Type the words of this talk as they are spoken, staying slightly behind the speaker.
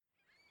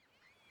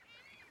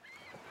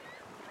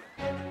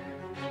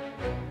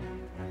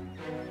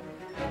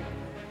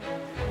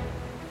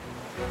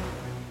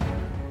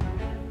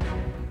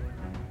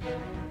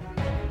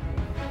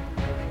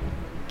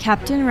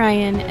Captain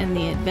Ryan and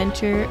the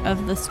Adventure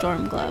of the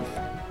Storm Glove.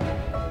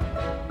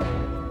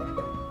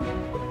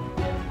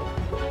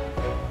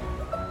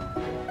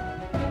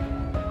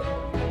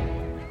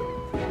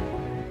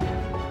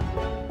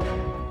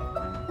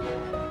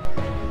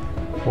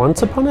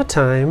 Once upon a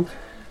time,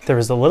 there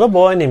was a little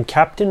boy named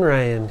Captain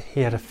Ryan.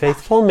 He had a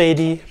faithful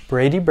matey,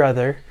 Brady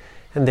brother,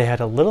 and they had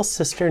a little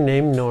sister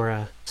named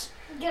Nora.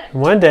 And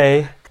one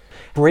day,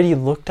 Brady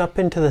looked up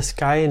into the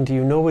sky, and do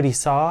you know what he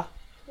saw?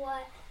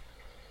 What?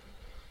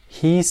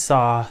 He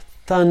saw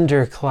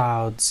thunder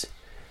clouds.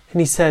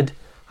 And he said,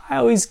 I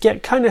always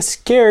get kind of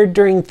scared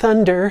during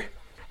thunder.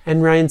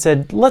 And Ryan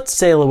said, let's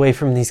sail away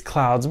from these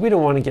clouds. We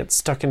don't want to get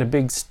stuck in a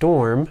big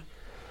storm.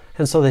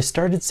 And so they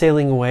started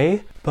sailing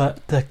away,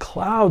 but the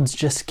clouds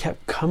just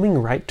kept coming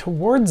right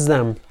towards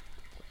them.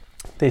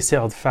 They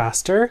sailed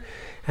faster,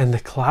 and the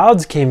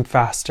clouds came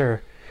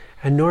faster.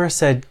 And Nora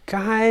said,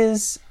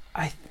 guys,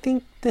 I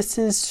think this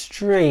is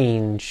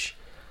strange.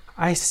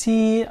 I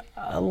see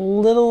a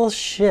little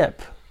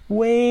ship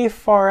way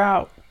far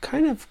out,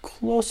 kind of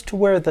close to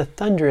where the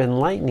thunder and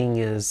lightning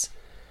is.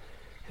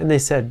 And they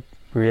said,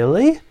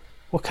 really?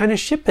 What kind of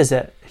ship is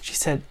it? And she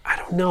said, I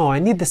don't know. I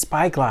need the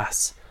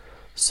spyglass.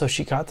 So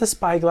she got the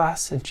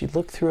spyglass and she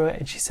looked through it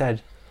and she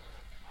said,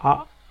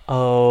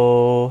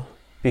 uh-oh,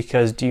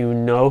 because do you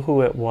know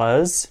who it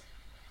was?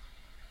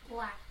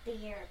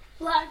 Blackbeard.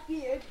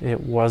 Blackbeard. It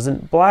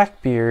wasn't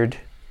Blackbeard,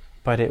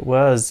 but it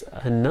was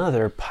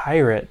another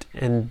pirate.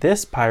 And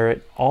this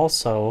pirate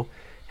also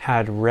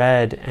had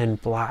red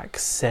and black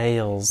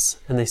sails.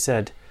 And they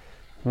said,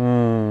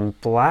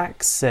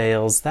 black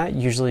sails, that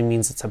usually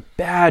means it's a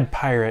bad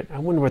pirate. I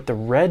wonder what the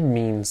red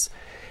means.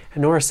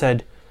 And Nora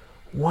said,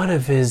 one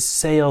of his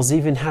sails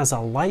even has a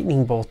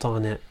lightning bolt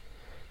on it.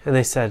 And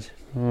they said,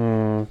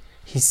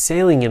 he's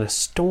sailing in a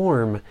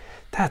storm.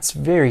 That's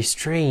very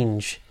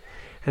strange.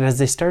 And as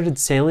they started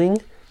sailing,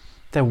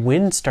 the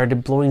wind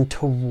started blowing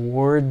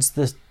towards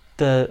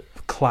the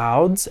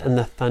clouds and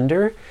the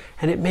thunder,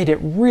 and it made it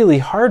really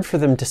hard for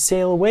them to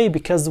sail away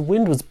because the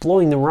wind was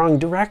blowing the wrong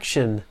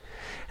direction.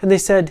 And they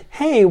said,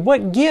 hey,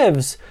 what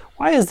gives?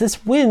 Why is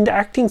this wind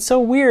acting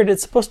so weird?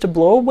 It's supposed to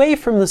blow away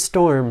from the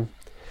storm.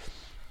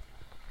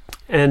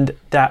 And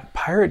that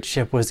pirate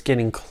ship was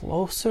getting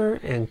closer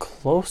and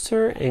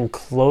closer and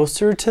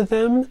closer to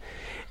them.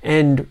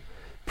 And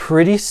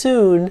pretty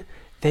soon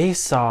they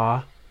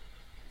saw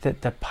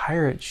that the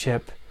pirate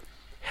ship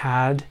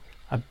had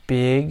a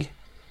big,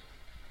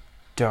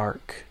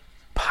 dark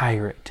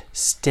pirate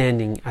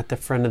standing at the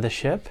front of the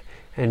ship.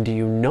 And do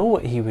you know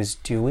what he was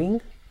doing?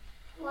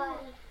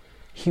 What?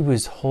 He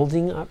was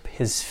holding up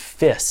his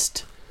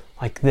fist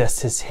like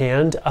this, his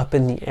hand up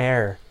in the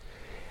air.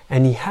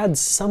 And he had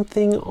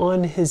something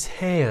on his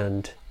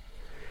hand.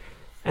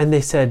 And they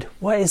said,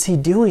 what is he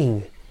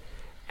doing?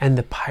 And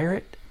the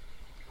pirate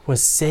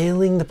was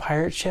sailing the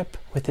pirate ship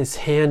with his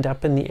hand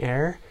up in the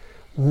air,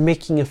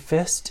 making a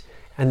fist,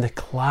 and the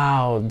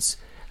clouds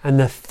and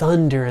the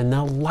thunder and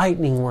the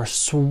lightning were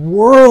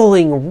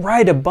swirling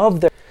right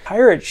above the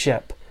pirate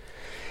ship.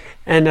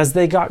 And as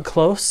they got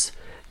close,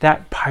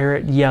 that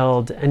pirate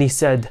yelled and he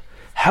said,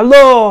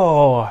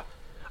 hello,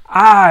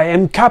 I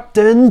am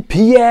Captain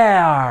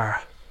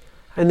Pierre.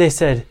 And they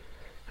said,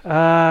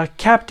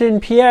 Captain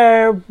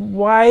Pierre,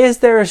 why is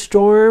there a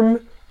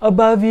storm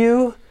above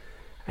you?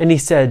 And he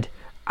said,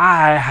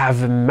 I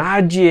have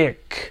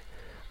magic.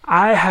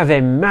 I have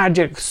a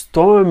magic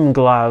storm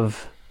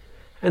glove.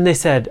 And they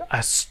said,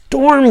 a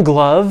storm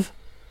glove?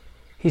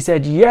 He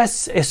said,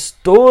 yes, a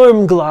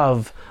storm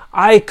glove.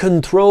 I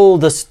control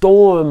the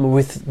storm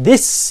with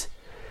this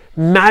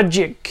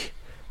magic.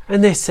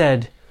 And they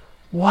said,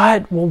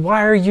 what? Well,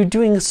 why are you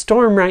doing a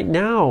storm right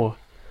now?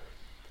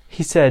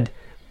 He said,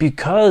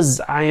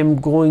 because I am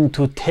going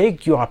to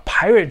take your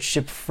pirate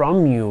ship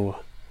from you.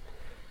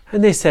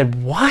 And they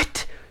said,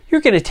 what?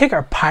 You're going to take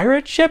our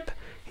pirate ship?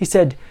 He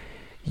said,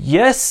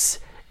 yes,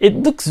 it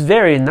looks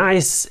very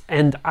nice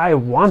and I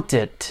want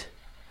it.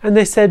 And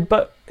they said,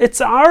 but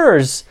it's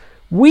ours.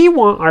 We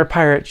want our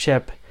pirate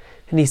ship.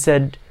 And he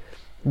said,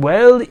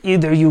 well,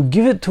 either you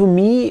give it to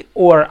me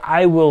or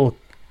I will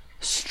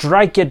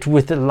strike it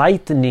with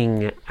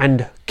lightning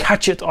and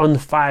catch it on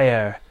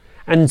fire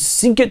and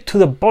sink it to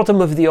the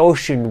bottom of the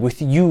ocean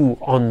with you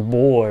on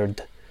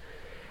board.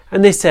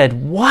 And they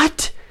said,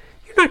 what?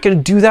 You're not going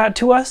to do that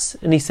to us?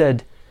 And he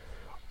said,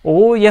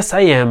 oh, yes,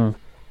 I am.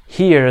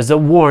 Here is a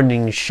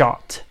warning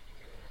shot.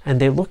 And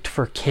they looked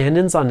for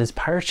cannons on his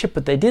pirate ship,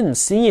 but they didn't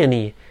see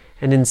any.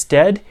 And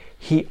instead,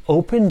 he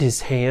opened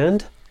his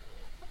hand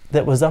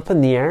that was up in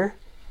the air,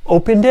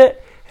 opened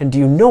it, and do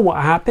you know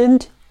what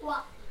happened?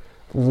 What?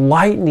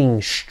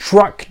 Lightning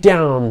struck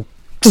down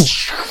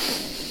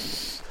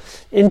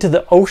into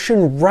the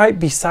ocean right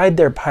beside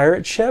their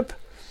pirate ship.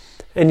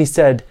 And he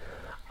said,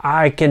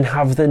 I can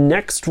have the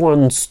next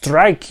one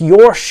strike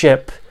your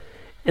ship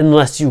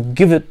unless you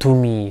give it to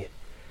me.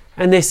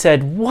 And they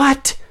said,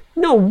 what?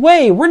 No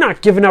way, we're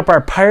not giving up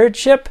our pirate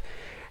ship.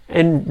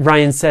 And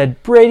Ryan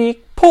said, Brady,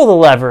 pull the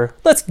lever.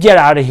 Let's get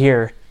out of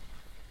here.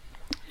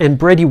 And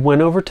Brady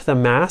went over to the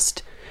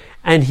mast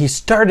and he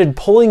started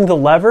pulling the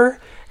lever.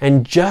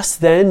 And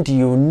just then, do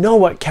you know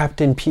what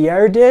Captain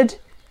Pierre did?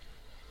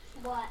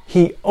 What?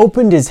 He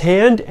opened his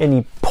hand and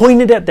he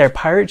pointed at their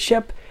pirate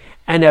ship,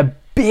 and a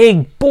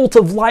big bolt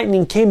of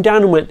lightning came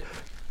down and went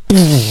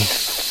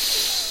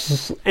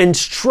and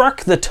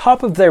struck the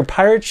top of their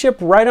pirate ship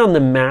right on the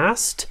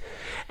mast.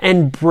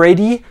 And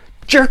Brady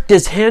jerked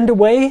his hand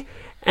away,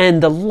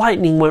 and the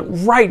lightning went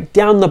right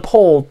down the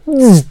pole,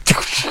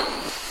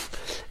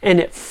 and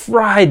it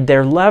fried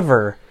their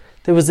lever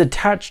that was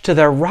attached to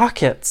their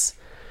rockets.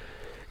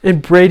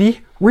 And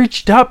Brady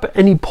reached up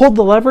and he pulled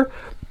the lever,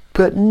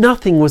 but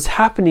nothing was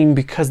happening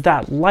because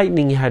that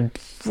lightning had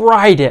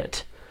fried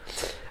it.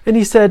 And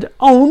he said,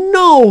 "Oh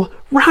no,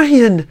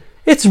 Ryan,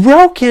 it's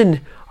broken.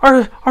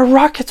 Our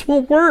rockets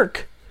won't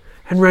work."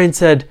 And Ryan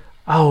said,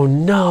 "Oh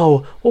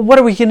no, well, what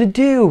are we going to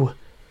do?"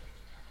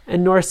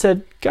 And Nora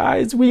said,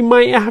 "Guys, we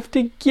might have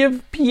to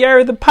give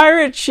Pierre the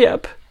pirate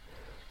ship."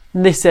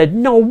 And they said,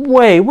 "No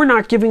way, we're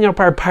not giving up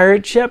our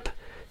pirate ship."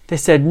 They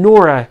said,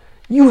 "Nora,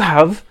 you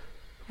have,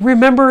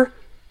 remember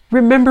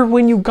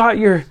when you got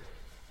your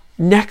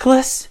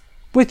necklace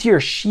with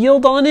your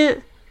shield on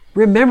it?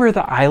 Remember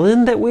the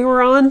island that we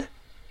were on?"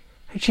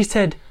 And she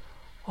said,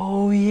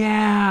 "Oh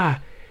yeah,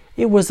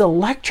 it was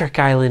Electric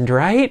Island,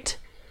 right?"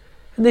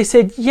 And they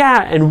said,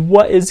 "Yeah, and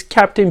what is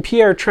Captain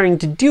Pierre trying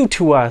to do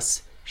to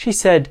us?" She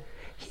said,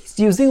 "He's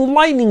using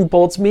lightning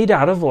bolts made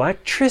out of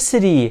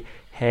electricity.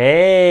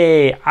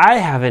 Hey, I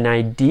have an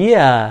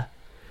idea."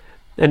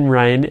 And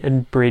Ryan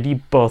and Brady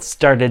both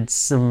started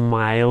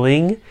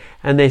smiling,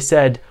 and they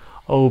said,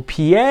 "Oh,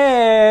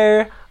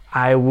 Pierre,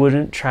 I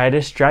wouldn't try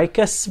to strike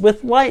us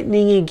with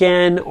lightning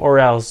again, or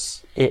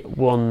else it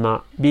will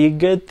not be a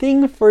good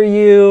thing for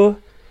you."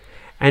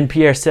 And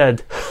Pierre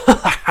said,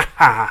 "Ha ha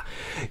ha,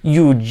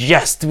 you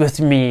jest with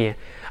me.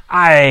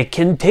 I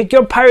can take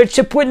your pirate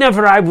ship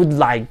whenever I would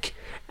like,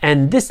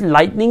 and this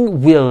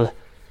lightning will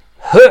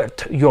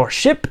hurt your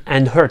ship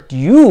and hurt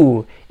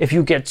you if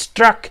you get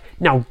struck.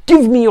 Now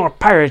give me your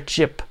pirate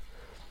ship."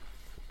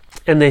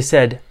 And they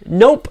said,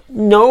 "Nope,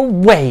 no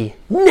way,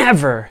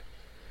 never."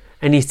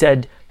 And he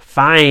said,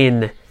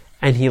 "Fine."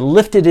 And he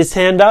lifted his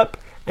hand up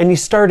and he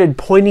started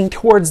pointing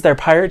towards their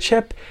pirate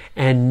ship,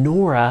 and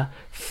Nora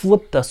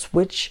flipped the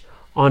switch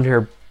on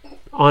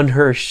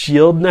her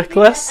shield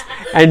necklace.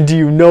 And do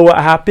you know what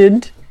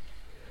happened?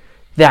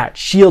 That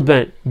shield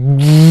went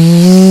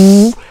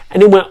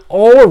and it went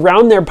all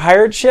around their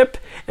pirate ship,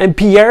 and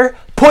Pierre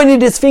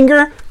pointed his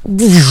finger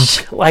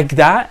like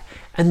that,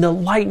 and the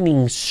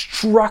lightning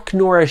struck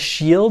Nora's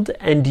shield.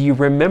 And do you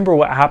remember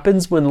what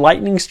happens when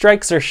lightning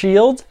strikes her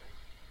shield?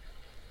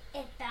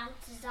 It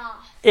bounces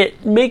off.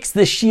 It makes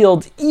the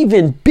shield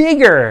even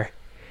bigger,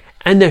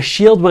 and the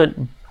shield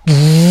went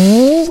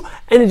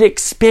and it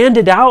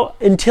expanded out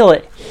until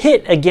it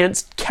hit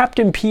against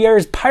Captain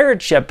Pierre's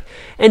pirate ship,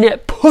 and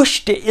it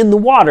pushed it in the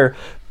water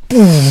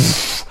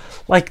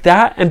like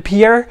that. And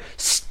Pierre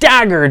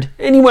staggered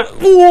and he went,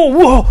 "Oh,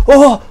 oh,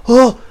 oh,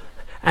 oh."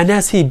 And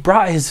as he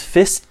brought his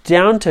fist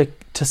down to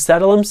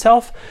settle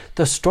himself,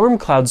 the storm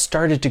clouds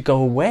started to go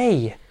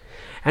away.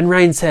 And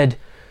Ryan said,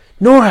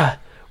 "Nora,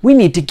 we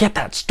need to get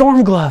that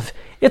storm glove.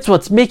 It's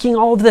what's making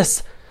all of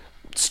this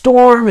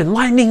storm and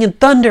lightning and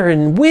thunder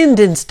and wind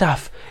and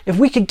stuff. If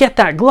we could get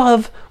that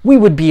glove, we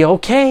would be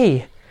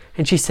okay."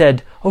 And she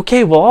said,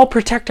 "Okay, well, I'll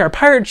protect our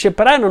pirate ship,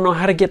 but I don't know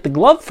how to get the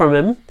glove from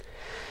him."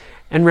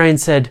 And Ryan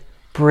said,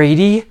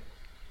 "Brady,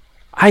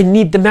 I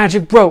need the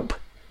magic rope."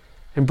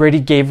 And Brady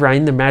gave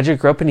Ryan the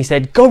magic rope and he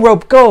said, "Go,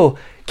 rope, go!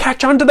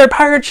 Catch onto their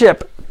pirate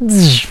ship!"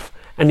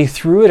 And he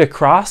threw it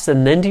across,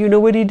 and then do you know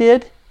what he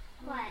did?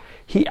 What?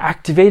 He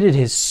activated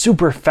his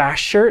super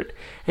fast shirt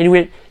and he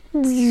went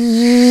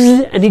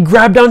and he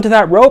grabbed onto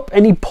that rope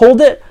and he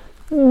pulled it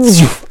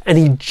and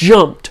he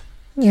jumped.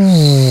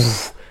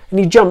 And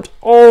he jumped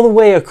all the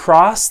way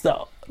across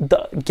the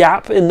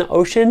gap in the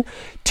ocean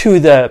to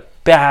the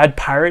bad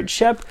pirate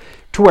ship,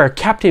 to where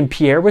Captain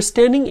Pierre was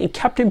standing. And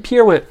Captain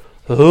Pierre went,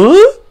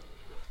 "Huh?"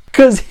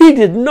 Because he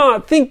did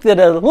not think that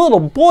a little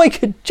boy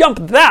could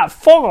jump that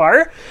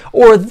far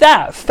or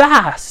that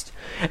fast.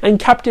 And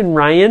Captain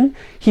Ryan,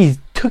 he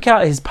took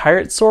out his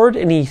pirate sword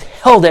and he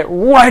held it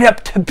right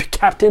up to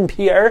Captain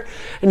Pierre.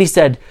 And he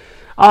said,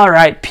 "All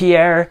right,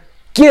 Pierre,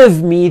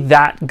 give me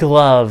that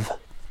glove."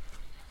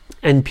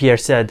 And Pierre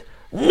said,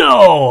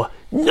 "No,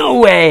 no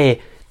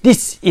way.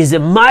 This is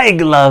my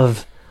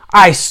glove.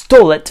 I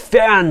stole it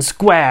fair and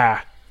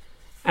square."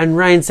 And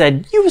Ryan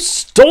said, "You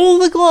stole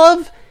the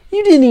glove?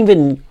 You didn't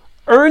even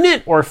earn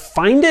it or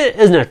find it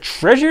in a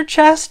treasure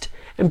chest?"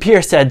 And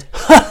Pierre said,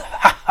 "Ha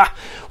ha ha,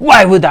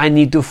 why would I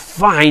need to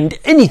find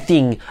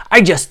anything?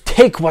 I just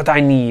take what I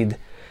need."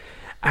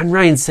 And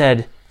Ryan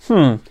said,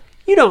 "You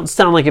don't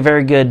sound like a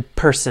very good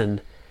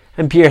person."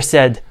 And Pierre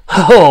said,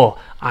 "Oh,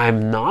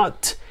 I'm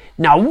not.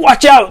 Now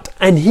watch out."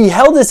 And he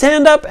held his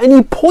hand up and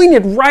he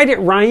pointed right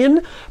at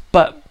Ryan,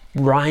 but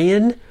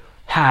Ryan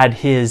had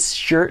his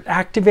shirt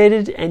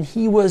activated, and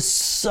he was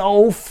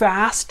so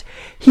fast.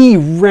 He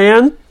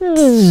ran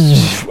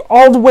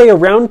all the way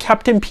around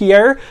Captain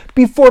Pierre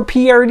before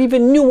Pierre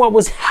even knew what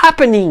was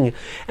happening.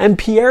 And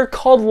Pierre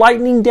called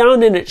lightning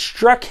down, and it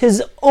struck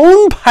his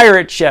own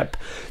pirate ship.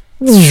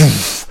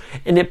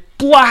 And it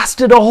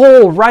blasted a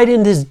hole right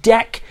in his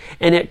deck,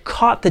 and it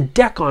caught the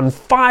deck on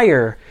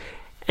fire.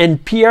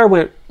 And Pierre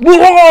went,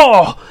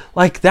 whoa,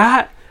 like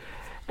that.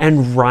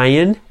 And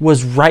Ryan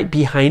was right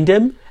behind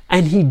him,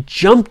 and he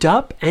jumped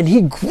up and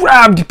he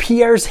grabbed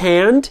Pierre's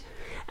hand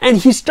and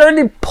he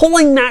started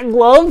pulling that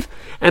glove,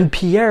 and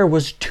Pierre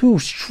was too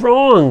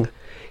strong.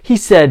 He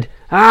said,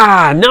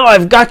 now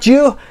I've got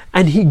you.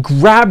 And he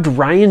grabbed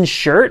Ryan's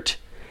shirt,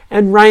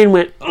 and Ryan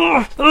went,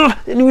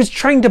 and he was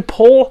trying to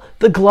pull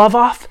the glove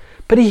off,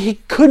 but he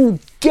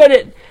couldn't get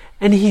it.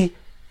 And he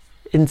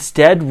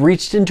instead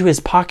reached into his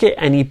pocket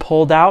and he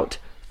pulled out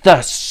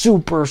the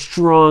super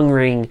strong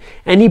ring,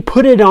 and he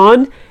put it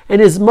on, and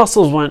his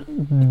muscles went,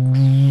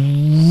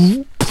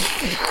 and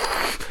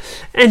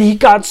he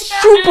got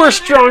super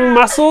strong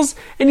muscles,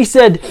 and he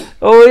said,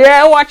 oh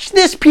yeah, watch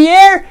this,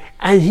 Pierre.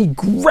 And he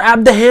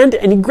grabbed the hand,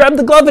 and he grabbed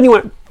the glove, and he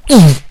went,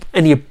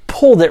 and he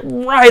pulled it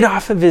right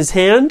off of his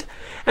hand,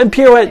 and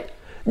Pierre went,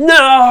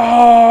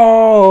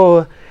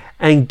 no.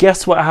 And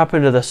guess what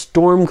happened to the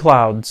storm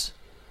clouds?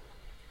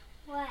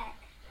 What?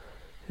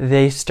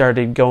 They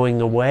started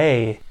going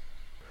away.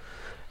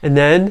 And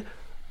then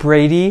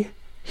Brady,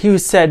 he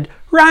said,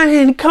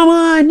 Ryan, come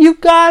on, you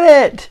got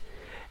it.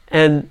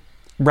 And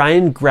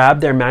Ryan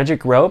grabbed their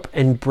magic rope,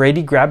 and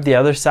Brady grabbed the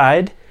other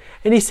side,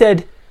 and he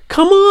said,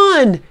 come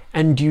on.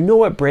 And do you know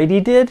what Brady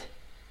did?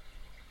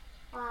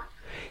 What?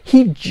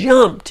 He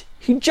jumped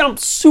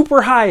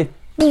super high,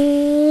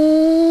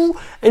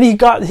 and he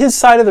got his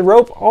side of the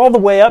rope all the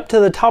way up to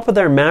the top of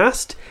their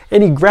mast,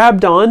 and he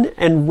grabbed on,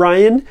 and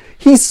Ryan,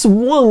 he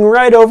swung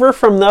right over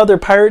from the other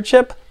pirate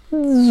ship.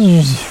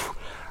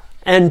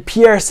 And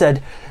Pierre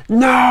said,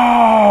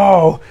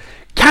 no,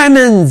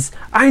 cannons,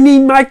 I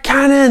need my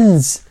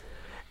cannons.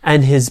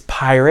 And his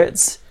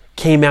pirates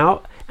came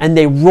out, and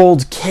they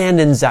rolled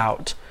cannons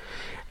out.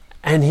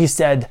 And he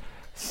said,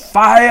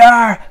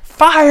 fire,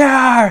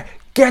 fire,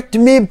 get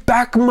me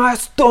back my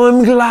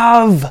storm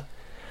glove.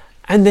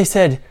 And they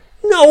said,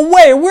 no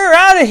way, we're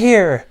out of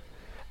here.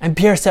 And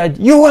Pierre said,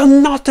 you will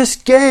not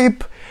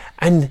escape.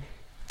 And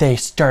they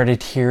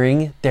started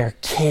hearing their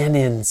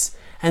cannons,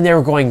 and they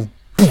were going,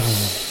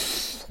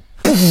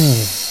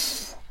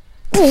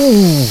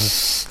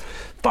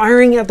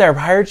 firing at their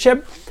pirate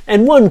ship,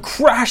 and one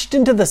crashed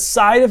into the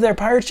side of their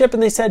pirate ship,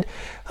 and they said,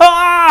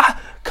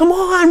 come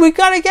on, we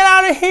gotta get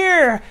out of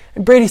here.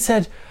 And Brady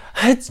said,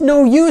 it's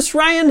no use,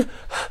 Ryan,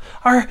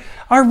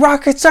 our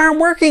rockets aren't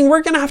working,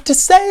 we're gonna have to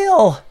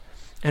sail.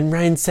 And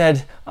Ryan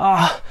said,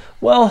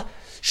 well,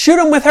 shoot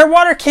them with our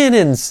water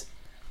cannons.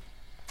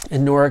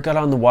 And Nora got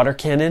on the water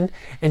cannon,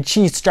 and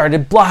she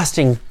started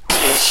blasting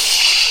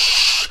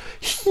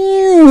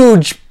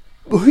huge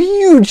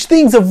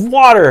things of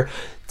water,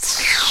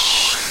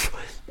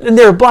 and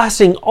they were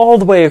blasting all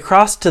the way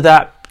across to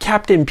that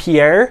Captain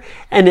Pierre,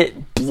 and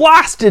it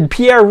blasted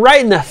Pierre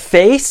right in the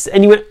face,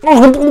 and he went,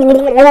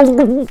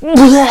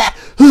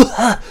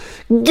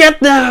 get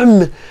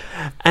them.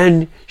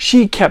 And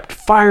she kept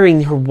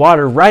firing her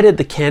water right at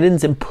the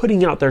cannons and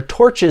putting out their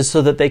torches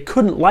so that they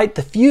couldn't light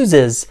the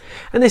fuses.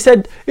 And they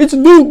said, it's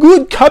no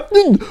good,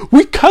 Captain,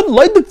 we can't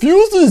light the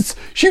fuses,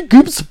 she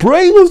keeps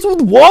spraying us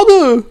with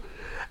water.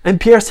 And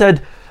Pierre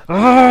said,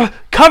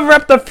 cover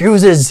up the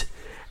fuses.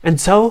 And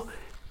so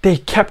they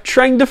kept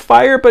trying to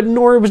fire, but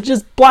Nora was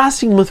just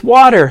blasting with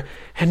water.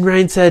 And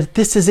Ryan said,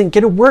 this isn't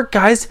going to work,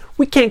 guys.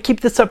 We can't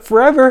keep this up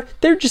forever.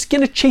 They're just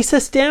going to chase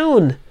us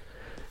down.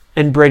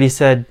 And Brady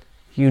said,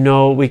 you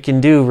know what we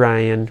can do,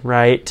 Ryan,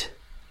 right?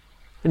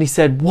 And he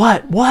said,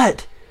 what?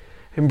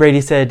 And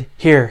Brady said,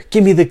 here,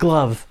 give me the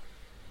glove.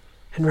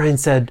 And Ryan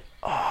said,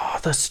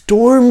 the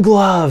storm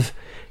glove.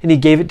 And he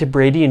gave it to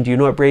Brady, and do you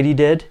know what Brady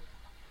did?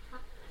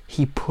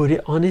 He put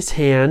it on his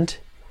hand,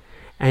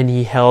 and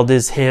he held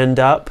his hand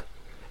up,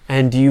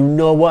 and do you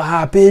know what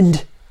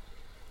happened?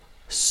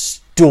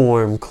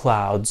 Storm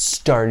clouds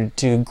started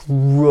to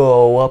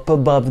grow up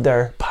above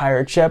their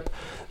pirate ship,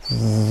 and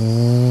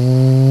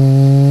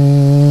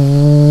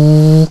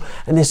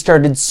they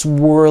started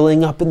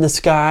swirling up in the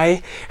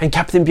sky. And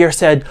Captain Pierre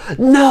said,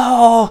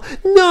 no,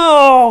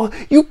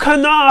 you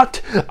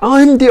cannot.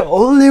 I'm the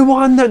only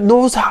one that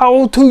knows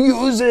how to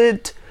use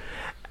it.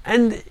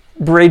 And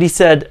Brady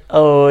said,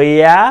 oh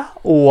yeah,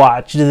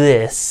 watch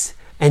this.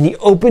 And he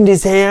opened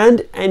his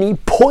hand and he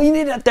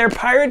pointed at their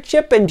pirate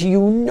ship, and do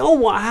you know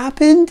what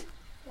happened?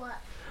 What?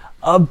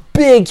 A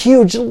big,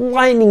 huge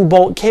lightning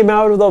bolt came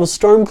out of those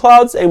storm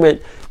clouds and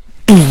went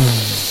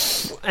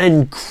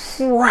and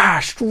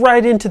crashed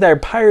right into their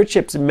pirate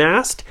ship's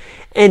mast,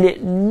 and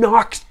it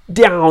knocked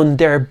down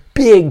their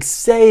big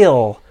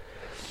sail.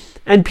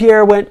 And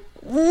Pierre went,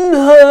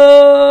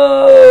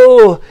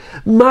 no,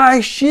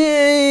 my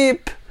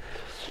ship.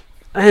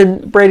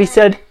 And Brady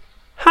said,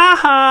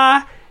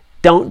 ha,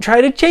 don't try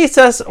to chase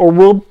us or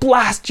we'll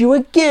blast you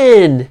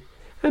again.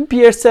 And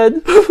Pierre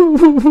said,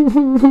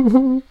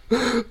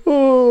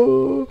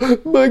 "Oh,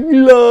 my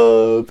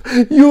glove,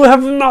 you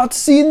have not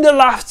seen the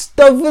last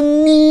of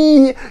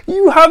me.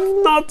 You have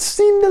not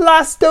seen the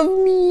last of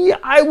me.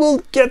 I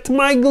will get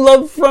my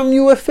glove from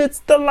you if it's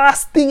the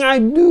last thing I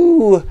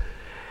do."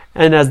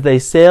 And as they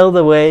sailed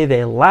away,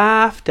 they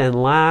laughed and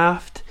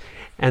laughed,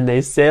 and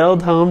they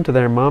sailed home to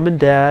their mom and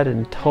dad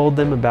and told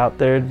them about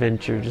their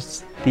adventure.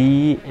 Just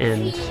the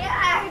end.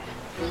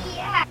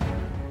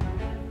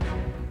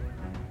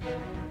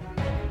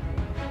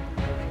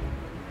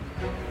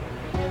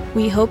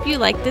 We hope you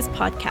like this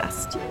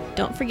podcast.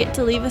 Don't forget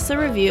to leave us a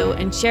review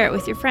and share it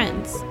with your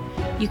friends.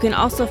 You can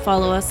also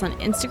follow us on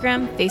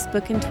Instagram,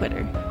 Facebook, and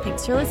Twitter.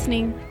 Thanks for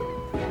listening.